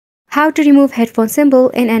How to remove headphone symbol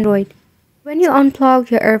in Android. When you unplug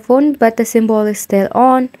your earphone but the symbol is still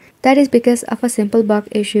on, that is because of a simple bug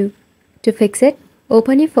issue. To fix it,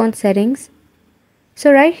 open your phone settings.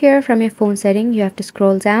 So right here from your phone setting, you have to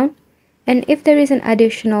scroll down, and if there is an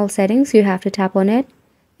additional settings, you have to tap on it.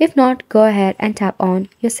 If not, go ahead and tap on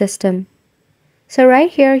your system. So right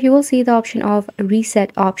here, you will see the option of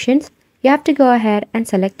reset options. You have to go ahead and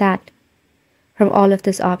select that. From all of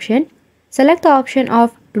this option, select the option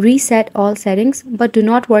of reset all settings, but do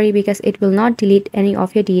not worry because it will not delete any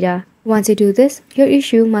of your data. Once you do this, your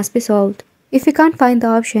issue must be solved. If you can't find the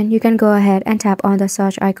option, you can go ahead and tap on the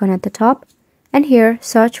search icon at the top, and here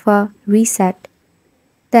search for reset.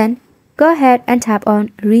 Then go ahead and tap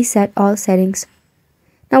on reset all settings.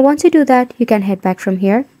 Now once you do that, you can head back from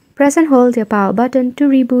here. Press and hold your power button to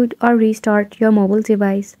reboot or restart your mobile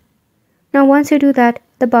device. Now once you do that,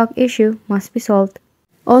 the bug issue must be solved.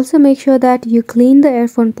 Also make sure that you clean the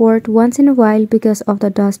earphone port once in a while because of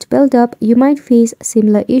the dust buildup. You might face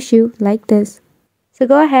similar issue like this. So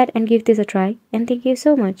go ahead and give this a try, and thank you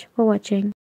so much for watching.